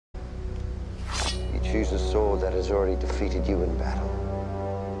choose a sword that has already defeated you in battle.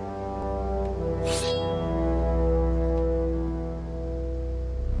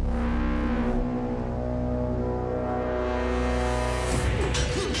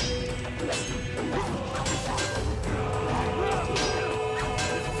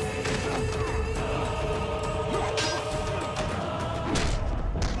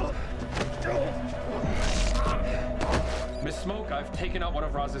 Smoke, I've taken out one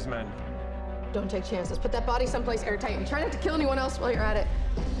of Raz's men. Don't take chances. Put that body someplace airtight and try not to kill anyone else while you're at it.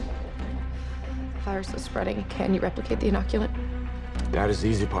 The virus is spreading. Can you replicate the inoculant? That is the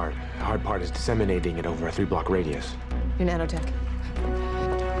easy part. The hard part is disseminating it over a 3-block radius. Your nanotech.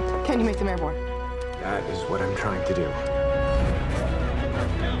 Can you make them airborne? That is what I'm trying to do.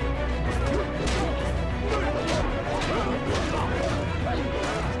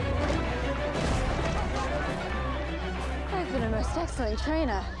 I've been a most excellent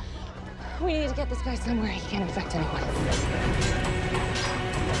trainer. We need to get this guy somewhere he can't infect anyone.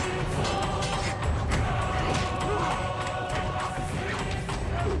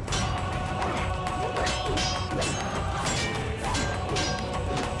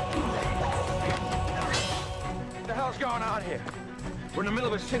 What the hell's going on here? We're in the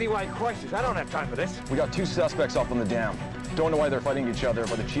middle of a citywide crisis. I don't have time for this. We got 2 suspects up on the dam. Don't know why they're fighting each other,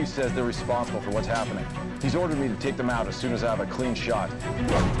 but the chief says they're responsible for what's happening. He's ordered me to take them out as soon as I have a clean shot.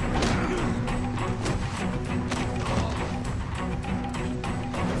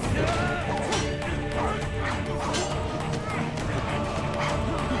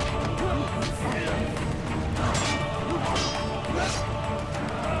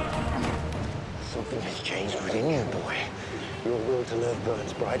 Something has changed within you, boy. Your will to live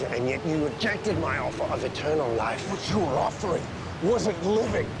burns brighter, and yet you rejected my offer of eternal life. What you were offering wasn't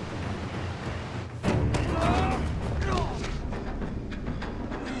living.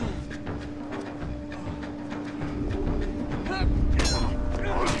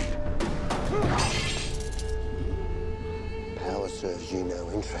 Power serves you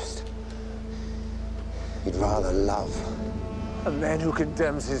no interest. You'd rather love. A man who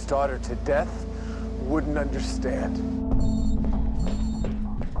condemns his daughter to death wouldn't understand.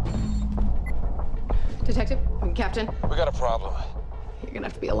 Detective? Captain? We got a problem. You're gonna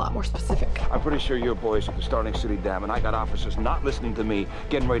have to be a lot more specific. I'm pretty sure your boys at the Starting City Dam, and I got officers not listening to me,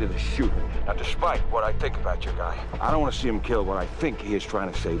 getting ready to shoot me. Now, despite what I think about your guy, I don't want to see him killed when I think he is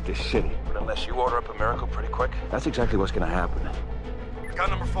trying to save this city. But unless you order up a miracle pretty quick, that's exactly what's going to happen. Gun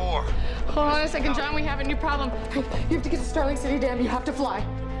number 4. Hold on a second, John. We have a new problem. You have to get to Starling City Dam. You have to fly.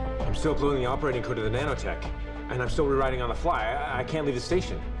 I'm still uploading the operating code to the nanotech, and I'm still rewriting on the fly. I can't leave the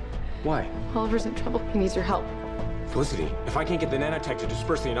station. Why? Oliver's in trouble. He needs your help. Felicity, if I can't get the nanotech to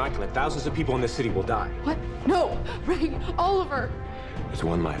disperse the inoculant, thousands of people in this city will die. What? No! Ray! Oliver! It's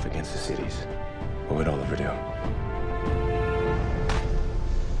one life against the cities. What would Oliver do?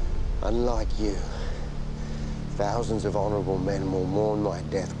 Unlike you, thousands of honorable men will mourn my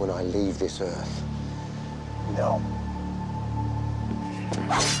death when I leave this earth. No.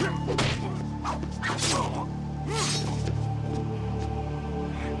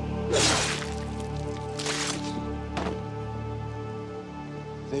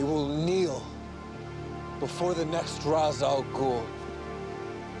 They will kneel before the next Ra's al Ghul.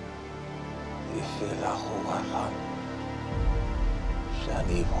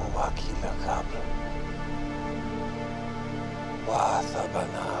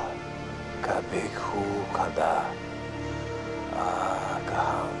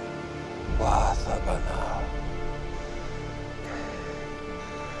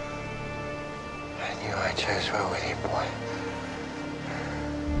 I knew I chose well with you, boy.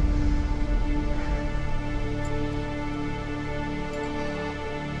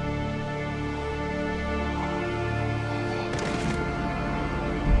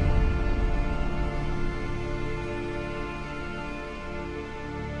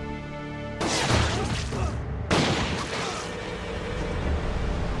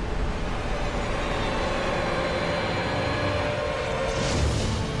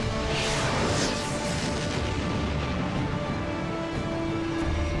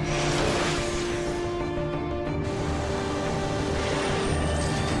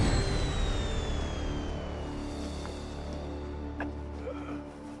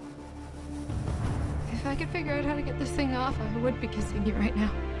 If I could figure out how to get this thing off, I would be kissing you right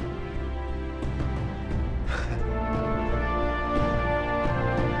now.